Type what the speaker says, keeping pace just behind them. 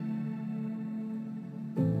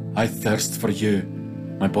I thirst for you,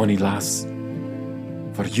 my bonny lass,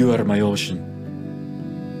 for you are my ocean,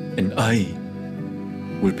 and I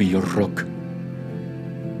will be your rock.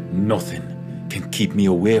 Nothing can keep me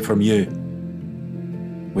away from you.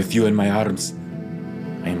 With you in my arms,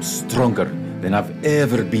 I am stronger than I've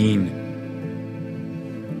ever been.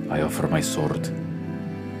 I offer my sword.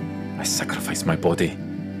 I sacrifice my body.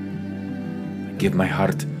 I give my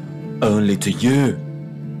heart only to you.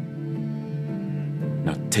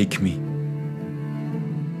 Now take me,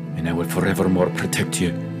 and I will forevermore protect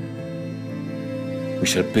you. We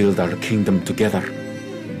shall build our kingdom together,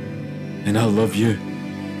 and I'll love you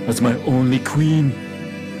as my only queen.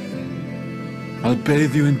 I'll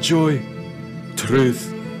bathe you in joy,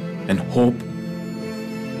 truth, and hope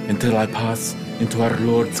until I pass into our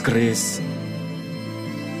Lord's grace.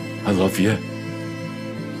 I love you.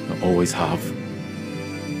 I always have.